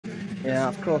Yeah,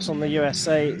 of course, on the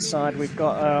USA side, we've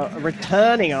got a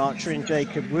returning archer in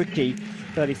Jacob Wookie,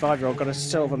 35-year-old, got a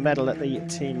silver medal at the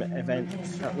team event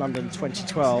at London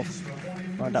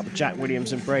 2012. Lined up with Jack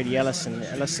Williams and Brady Ellison.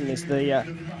 Ellison is the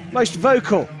most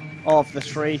vocal of the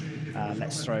three.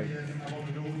 Let's throw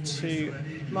to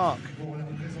Mark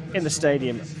in the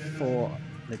stadium for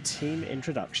the team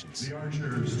introductions. The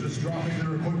archers just dropping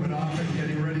their equipment off and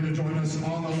getting ready to join us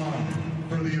on the line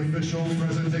for the official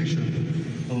presentation.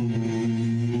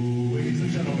 Ladies and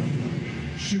gentlemen,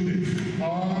 shooting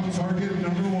on target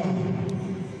number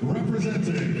 1,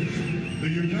 representing the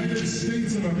United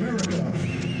States of America,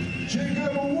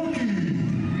 Jacob Wookie.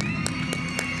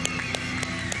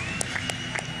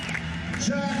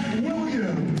 Jack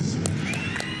Williams.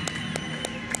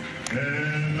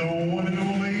 And the one and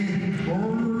only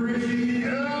Brady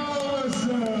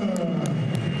Ellison.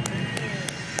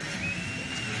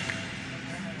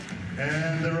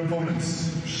 And their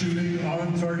opponents, shooting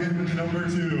on target number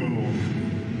 2.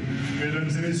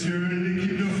 Mesdames et messieurs,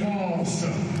 l'équipe de France,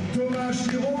 Thomas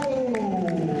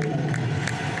Giraud,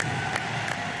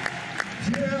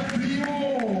 Pierre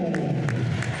Pillon,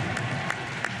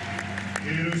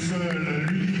 et le seul,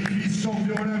 l'unique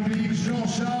vice-champion olympique,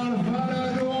 Jean-Charles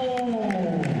Valadon.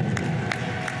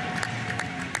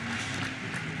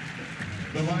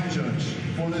 The line judge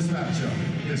for this matchup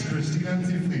is Christina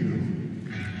Tifliu.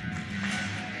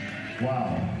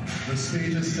 Wow, the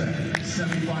stage is set.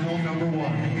 Semifinal number 1,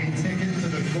 a ticket to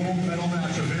the gold medal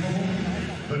match available,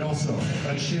 but also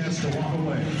a chance to walk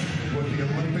away with the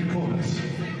Olympic quotas.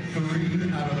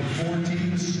 3 out of the 4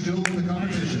 teams still in the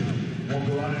competition will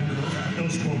go out and grab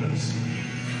those quotas.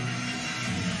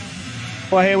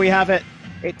 Well, here we have it.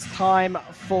 It's time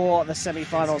for the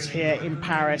semi-finals here in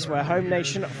Paris, where home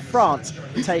nation France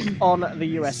take on the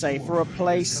USA for a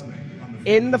place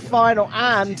in the final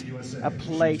and a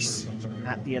place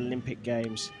at the Olympic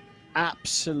Games.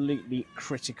 Absolutely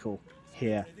critical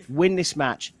here. Win this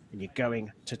match and you're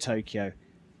going to Tokyo.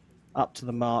 Up to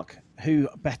the mark. Who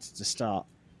better to start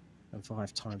than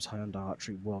 5 times High-Under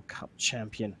Archery World Cup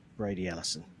champion Brady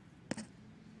Ellison?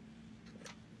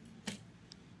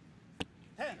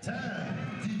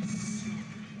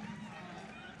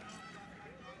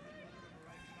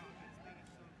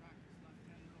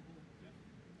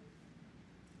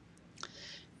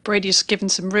 Brady's given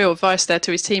some real advice there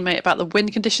to his teammate about the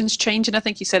wind conditions changing. I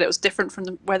think he said it was different from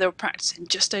where they were practicing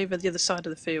just over the other side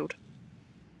of the field.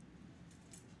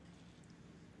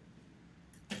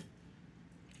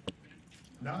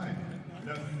 Nine.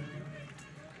 No.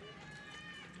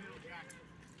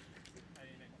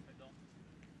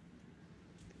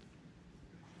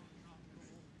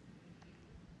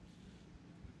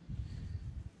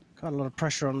 Quite a lot of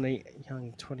pressure on the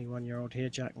young 21-year-old here,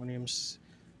 Jack Williams.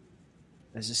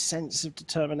 There's a sense of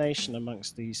determination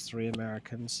amongst these 3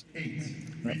 Americans,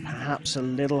 but perhaps a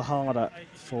little harder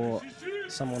for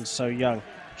someone so young.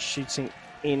 Shooting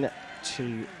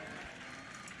into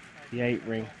the 8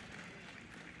 ring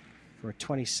for a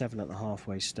 27 at the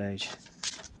halfway stage.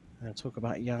 And talk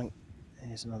about young,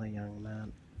 here's another young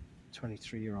man,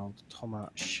 23-year-old Thomas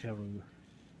Giraud.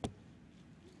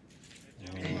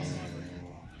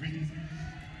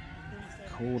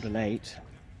 Called an 8.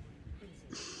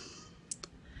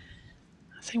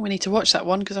 I think we need to watch that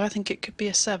one because I think it could be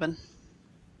a 7.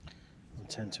 I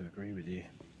tend to agree with you.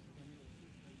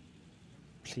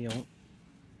 Pliant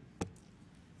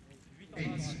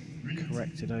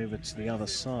corrected over to the other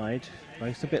side,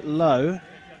 both a bit low.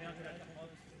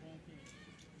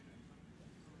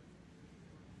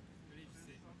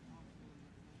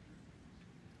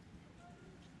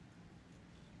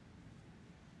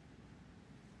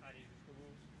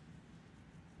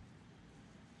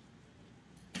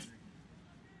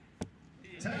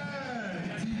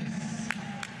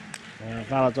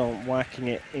 Valadon whacking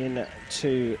it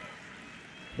into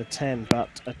the 10, but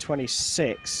a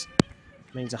 26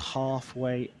 means a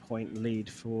halfway point lead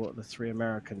for the 3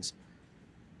 Americans.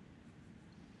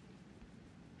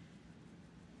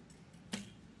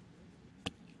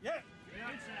 Yeah.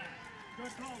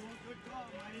 Good call, good call.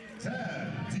 10,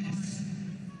 10.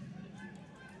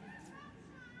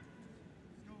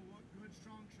 Good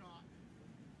strong shot.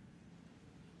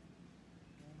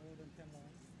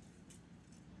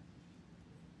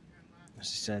 As I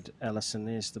said, Ellison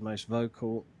is the most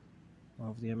vocal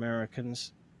of the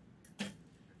Americans.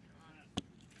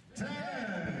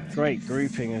 Great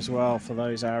grouping as well for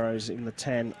those arrows in the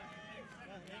 10.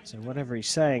 So whatever he's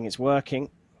saying, it's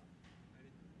working.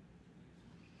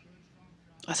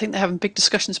 I think they're having big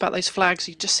discussions about those flags.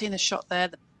 You've just seen the shot there,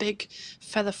 the big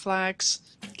feather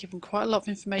flags, giving quite a lot of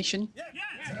information.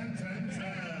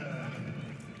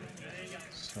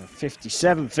 So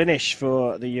 57 finish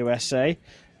for the USA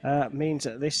means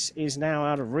that this is now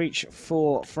out of reach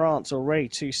for France. Already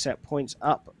 2 set points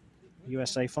up.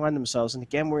 USA find themselves, and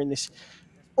again we're in this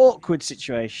awkward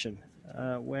situation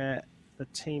where the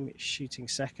team shooting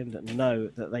second know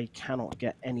that they cannot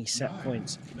get any set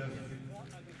points.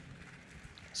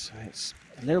 So it's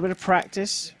a little bit of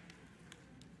practice.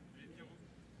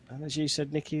 And as you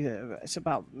said, Nikki, it's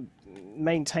about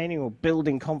maintaining or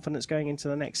building confidence going into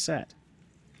the next set.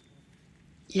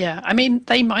 Yeah, I mean,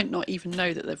 they might not even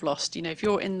know that they've lost. You know, if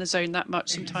you're in the zone that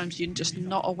much, sometimes you're just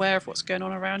not aware of what's going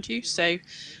on around you. So,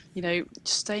 you know,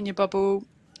 just stay in your bubble,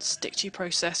 stick to your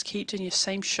process, keep doing your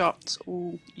same shots,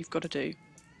 all you've got to do.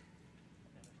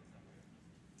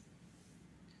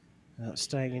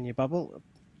 Staying in your bubble,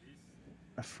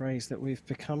 a phrase that we've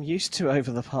become used to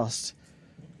over the past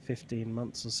 15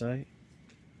 months or so.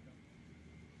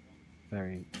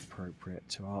 Very appropriate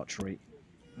to archery.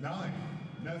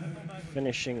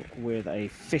 Finishing with a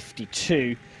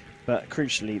 52, but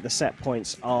crucially the set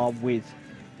points are with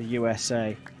the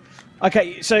USA.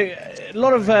 Okay, so a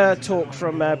lot of talk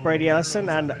from Brady Ellison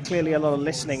and clearly a lot of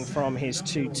listening from his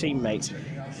 2 teammates.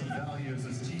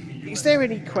 Is there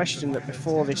any question that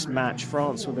before this match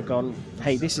France would have gone,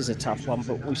 hey, this is a tough one,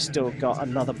 but we've still got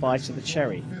another bite of the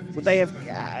cherry? Would they have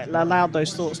allowed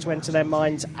those thoughts to enter their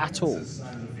minds at all?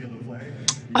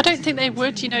 I don't think they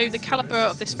would. You know, the calibre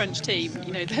of this French team,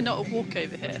 you know, they're not a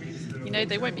walkover here. You know,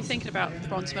 they won't be thinking about the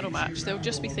bronze medal match. They'll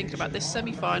just be thinking about this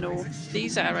semi-final,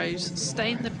 these arrows,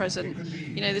 stay in the present.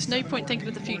 You know, there's no point thinking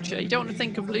of the future. You don't want to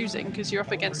think of losing because you're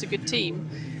up against a good team.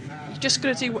 You've just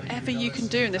got to do whatever you can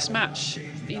do in this match,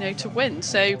 you know, to win.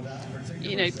 So,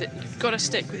 you know, you've got to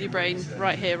stick with your brain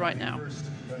right here, right now.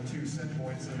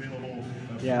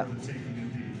 Yeah.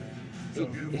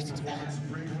 It's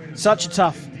such a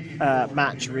tough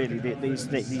match, really.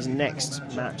 These next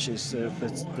matches,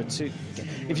 the 2.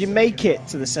 If you make it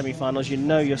to the semi-finals, you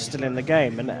know you're still in the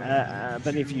game, and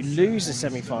but if you lose the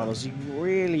semi-finals, you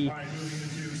really, I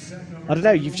don't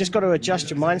know. You've just got to adjust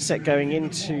your mindset going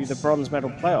into the bronze medal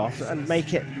playoff and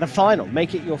make it the final.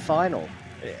 Make it your final.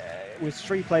 With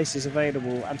 3 places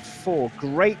available and 4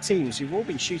 great teams who've all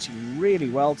been shooting really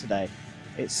well today,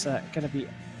 it's going to be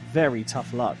very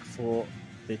tough luck for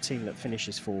the team that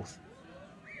finishes 4th.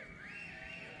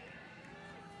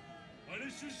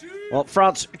 Well,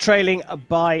 France trailing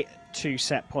by 2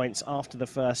 set points after the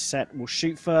first set. Will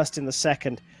shoot first in the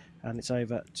second, and it's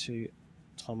over to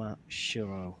Thomas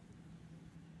Chiraud.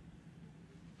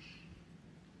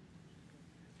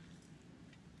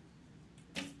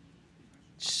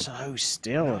 So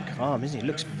still and calm, isn't he?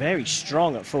 Looks very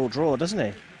strong at full draw, doesn't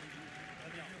he?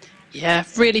 Yeah,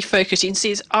 really focused. You can see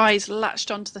his eyes latched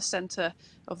onto the centre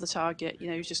of the target. You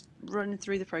know, he's just running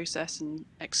through the process and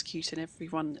executing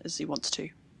everyone as he wants to.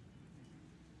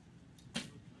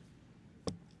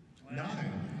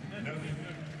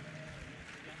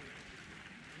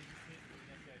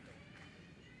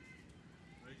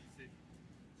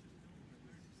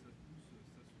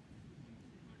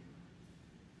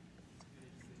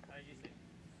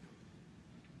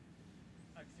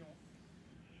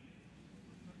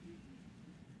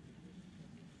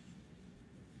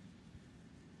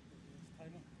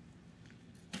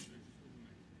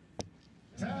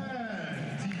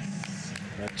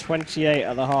 They're 28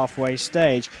 at the halfway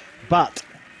stage, but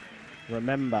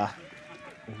remember,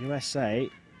 the USA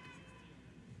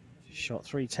shot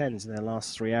 3 10s in their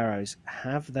last 3 arrows.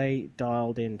 Have they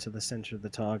dialed into the center of the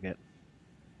target?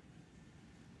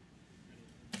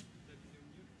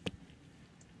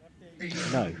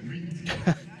 No.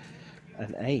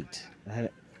 An 8. They had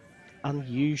an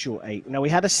unusual 8. Now, we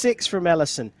had a 6 from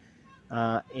Ellison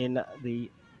in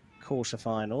the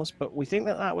quarterfinals, but we think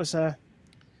that that was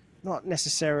not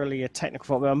necessarily a technical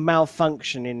fault, but a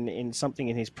malfunction in something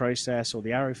in his process, or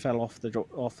the arrow fell off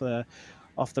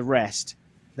the rest.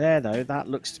 There, though, that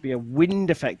looks to be a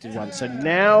wind-affected one. So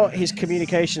now his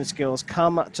communication skills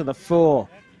come to the fore,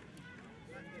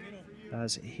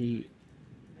 as he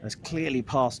has clearly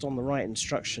passed on the right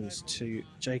instructions to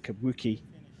Jacob Wookie.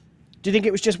 Do you think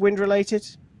it was just wind-related?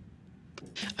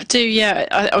 I do, yeah.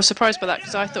 I was surprised by that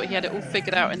because I thought he had it all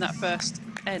figured out in that first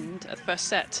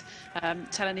set,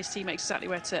 telling his teammates exactly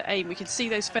where to aim. We can see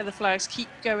those feather flags keep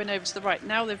going over to the right.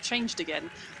 Now they've changed again.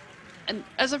 And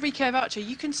as a recurve archer,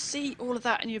 you can see all of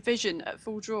that in your vision at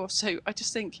full draw. So I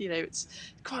just think, you know, it's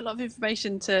quite a lot of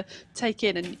information to take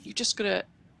in, and you just got to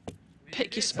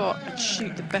pick your spot and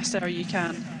shoot the best arrow you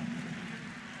can.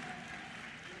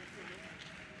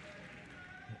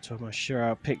 Thomas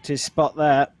Chiraud picked his spot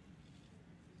there.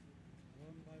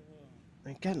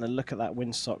 Again, a look at that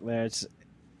windsock there. It's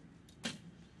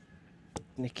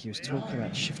Nicky was talking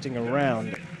about shifting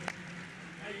around.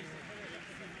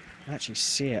 I actually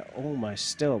see it almost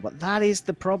still, but that is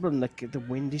the problem. The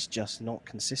wind is just not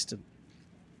consistent.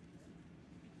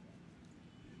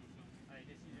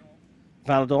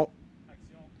 Valadon.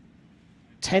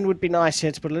 10 would be nice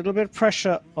here to put a little bit of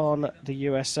pressure on the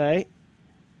USA.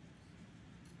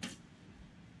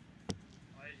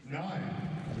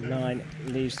 9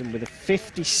 leaves them with a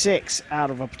 56 out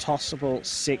of a possible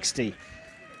 60.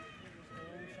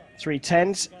 3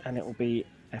 10s, and it will be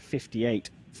a 58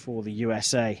 for the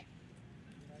USA.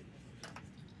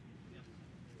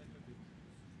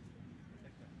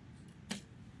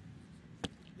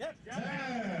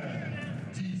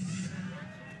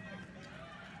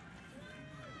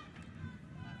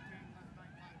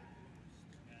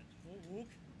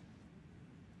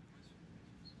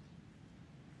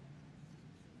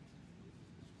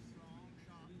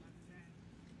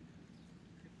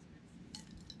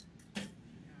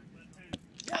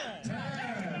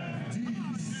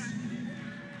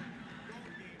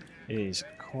 It is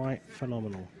quite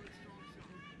phenomenal.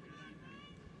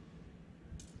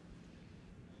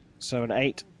 So an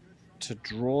 8 to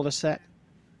draw the set,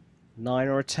 9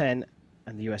 or a 10,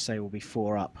 and the USA will be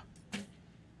 4 up.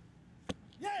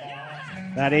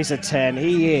 That is a 10.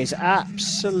 He is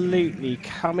absolutely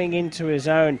coming into his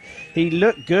own. He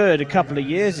looked good a couple of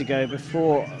years ago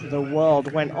before the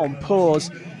world went on pause,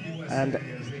 and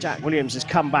Jack Williams has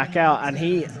come back out, and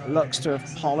he looks to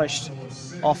have polished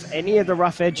off any of the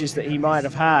rough edges that he might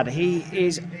have had. He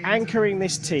is anchoring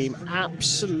this team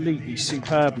absolutely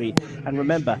superbly. And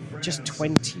remember, just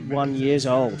 21 years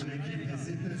old.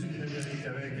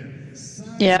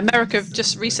 Yeah, America have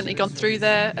just recently gone through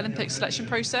their Olympic selection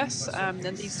process, and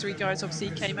these 3 guys obviously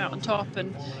came out on top,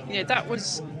 and that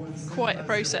was quite a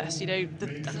process.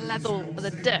 The level,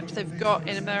 the depth they've got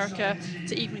in America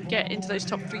to even get into those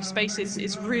top 3 spaces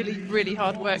is really, really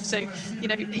hard work. So,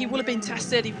 he will have been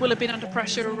tested, he will have been under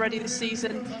pressure already this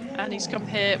season, and he's come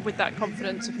here with that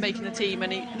confidence of making the team,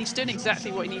 and he's doing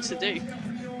exactly what he needs to do.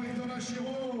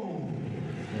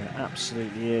 Yeah,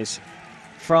 absolutely is.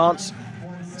 France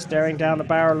staring down the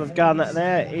barrel of gun.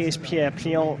 There is Pierre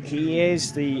Pliant. He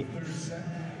is the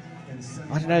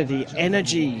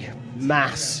energy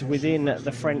mass within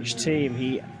the French team.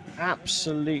 He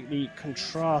absolutely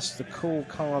contrasts the cool,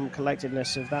 calm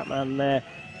collectedness of that man there,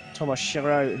 Thomas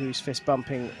Chiraut, who's fist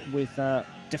bumping with de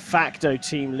facto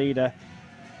team leader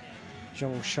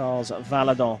Jean-Charles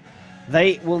Valadon.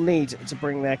 They will need to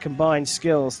bring their combined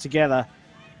skills together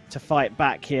to fight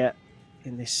back here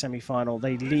in this semi-final.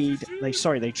 They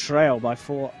trail by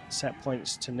 4 set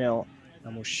points to 0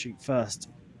 and will shoot first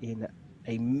in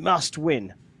a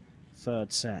must-win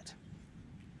 3rd set.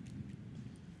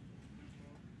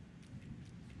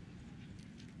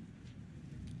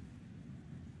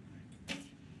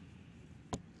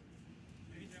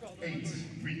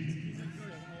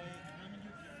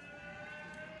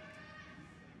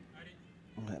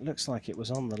 Well, it looks like it was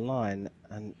on the line,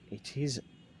 and it is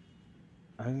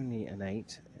only an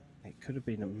 8. It could have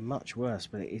been much worse,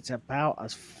 but it's about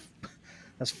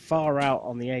as far out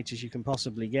on the 8 as you can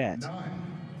possibly get.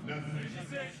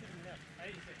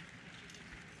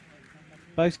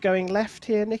 Both going left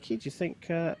here, Nikki. Do you think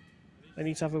they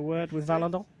need to have a word with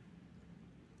Valadon?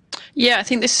 Yeah, I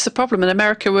think this is the problem, and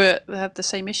America had the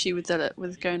same issue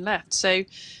with going left. So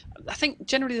I think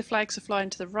generally the flags are flying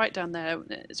to the right down there.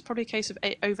 It's probably a case of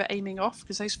over aiming off,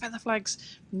 because those feather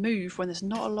flags move when there's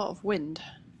not a lot of wind.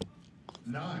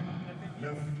 Well,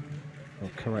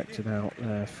 corrected out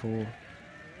there for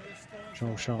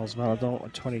Jean-Charles Valadon,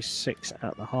 at 26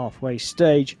 at the halfway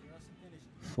stage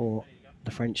for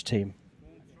the French team.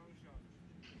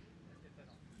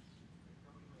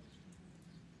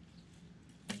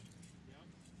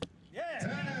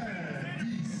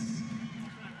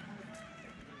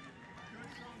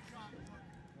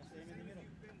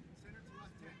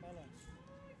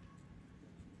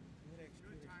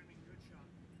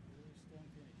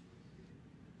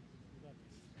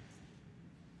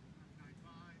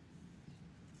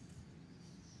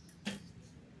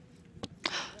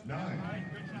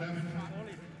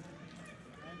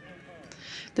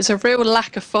 There's a real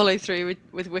lack of follow through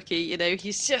with Wiki.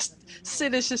 He's just, as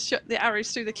soon as just shot the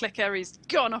arrows through the clicker, he's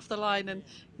gone off the line, and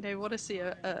want to see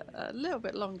a little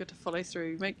bit longer to follow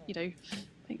through. Make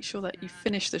sure that you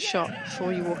finish the shot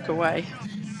before you walk away.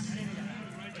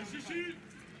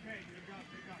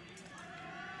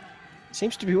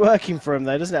 Seems to be working for him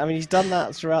though, doesn't it? I mean, he's done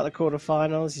that throughout the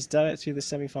quarterfinals. He's done it through the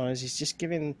semi-finals. He's just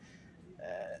giving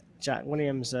Jack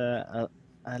Williams a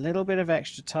little bit of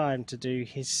extra time to do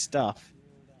his stuff.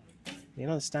 You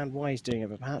don't understand why he's doing it,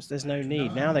 but perhaps there's no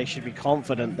need. Now they should be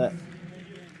confident that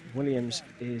Williams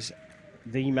is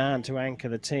the man to anchor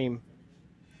the team.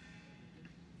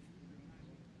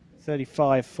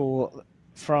 35 for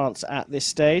France at this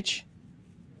stage.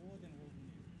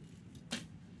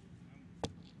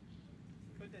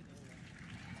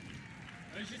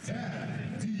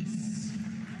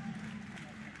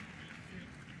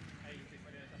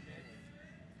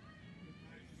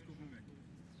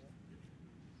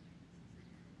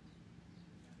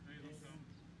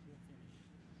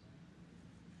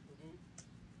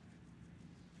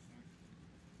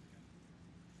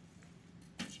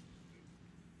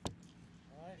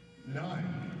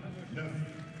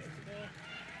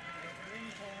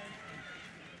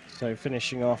 So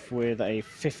finishing off with a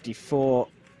 54,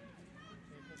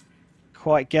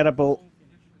 quite gettable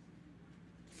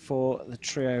for the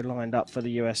trio lined up for the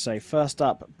USA. First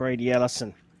up, Brady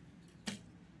Ellison.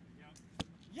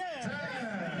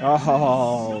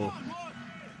 Oh,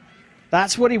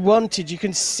 that's what he wanted. You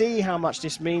can see how much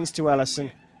this means to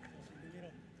Ellison.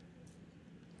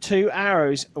 2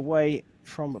 arrows away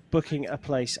from booking a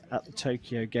place at the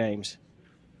Tokyo Games.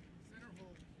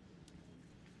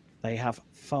 They have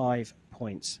 5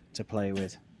 points to play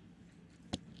with.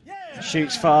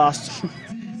 Shoots fast,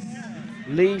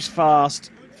 leaves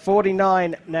fast.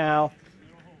 49 now,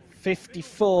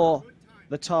 54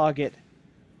 the target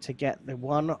to get the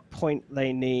 1 point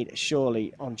they need.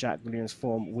 Surely on Jack Williams'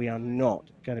 form, we are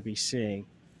not going to be seeing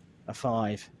a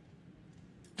 5.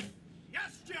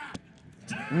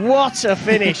 What a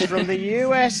finish from the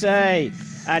USA.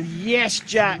 And yes,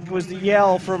 Jack was the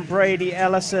yell from Brady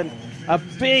Ellison. A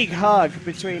big hug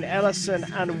between Ellison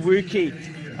and Wookie.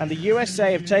 And the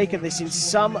USA have taken this in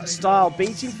some style,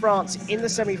 beating France in the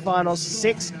semi-finals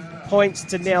 6 points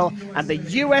to 0. And the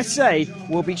USA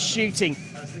will be shooting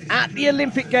at the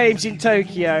Olympic Games in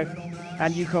Tokyo.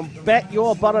 And you can bet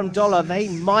your bottom dollar they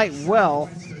might well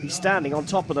be standing on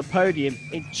top of the podium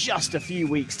in just a few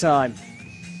weeks' time.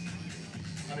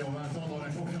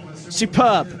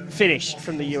 Superb finish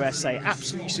from the USA.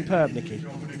 Absolutely superb, Nikki.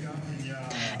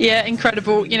 Yeah,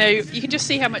 incredible. You know, you can just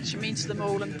see how much it means to them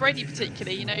all. And Brady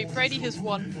particularly, you know, Brady has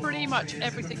won pretty much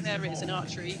everything there is in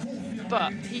archery,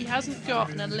 but he hasn't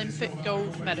got an Olympic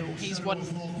gold medal. He's won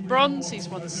bronze, he's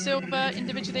won silver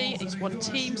individually, he's won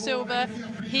team silver.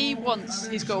 He wants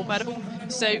his gold medal.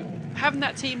 So having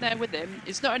that team there with him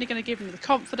is not only going to give him the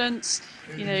confidence,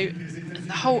 you know, and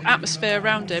the whole atmosphere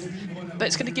around him, but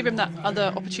it's going to give him that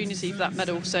other opportunity for that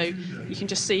medal. So you can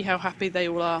just see how happy they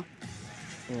all are.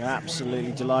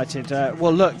 Absolutely delighted.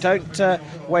 Well, look, don't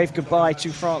wave goodbye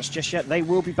to France just yet. They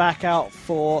will be back out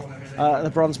for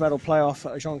the bronze medal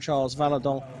playoff. Jean-Charles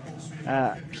Valadon,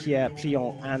 Pierre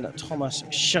Pliant and Thomas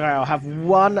Schreier have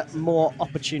one more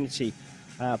opportunity.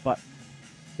 But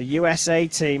the USA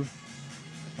team,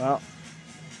 well,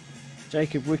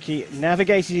 Jacob Wookie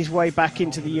navigated his way back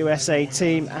into the USA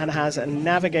team and has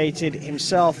navigated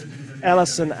himself,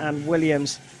 Ellison and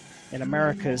Williams in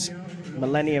America's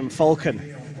Millennium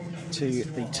Falcon to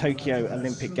the Tokyo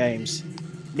Olympic Games.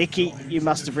 Nikki, you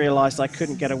must have realised I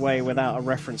couldn't get away without a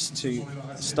reference to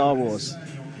Star Wars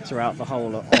throughout the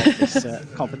whole of this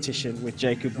competition, with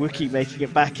Jacob Wookie making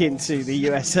it back into the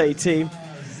USA team.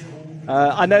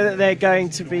 I know that they're going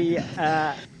to be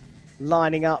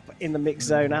lining up in the mix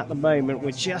zone at the moment.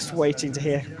 We're just waiting to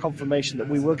hear confirmation that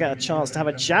we will get a chance to have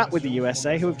a chat with the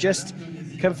USA, who have just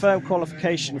confirmed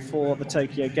qualification for the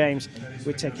Tokyo Games.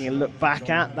 We're taking a look back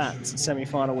at that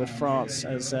semi-final with France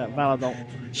as Valadon,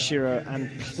 Schreier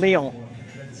and Pliant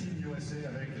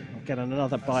get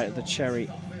another bite of the cherry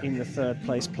in the third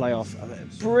place playoff. A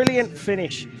brilliant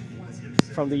finish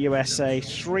from the USA,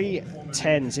 3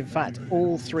 10s. In fact,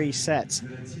 all 3 sets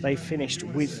they finished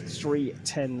with 3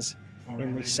 10s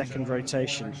in the second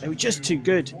rotation. They were just too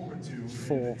good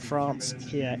for France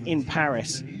here in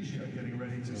Paris.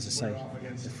 As I say,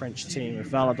 the French team of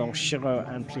Valadon, Schreier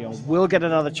and Pliant will get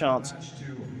another chance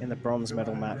in the bronze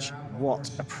medal match.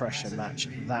 What a pressure match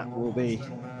that will be.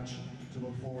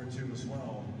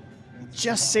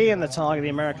 Just seeing the target, the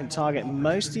American target,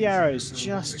 most of the arrows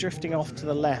just drifting off to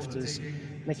the left, as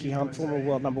Nikki Hunt, former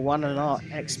world #1 and our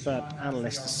expert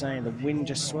analyst, is saying the wind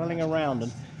just swirling around,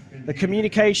 and the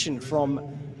communication from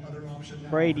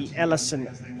Brady Ellison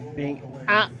being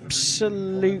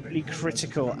absolutely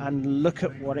critical. And look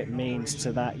at what it means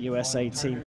to that USA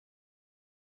team.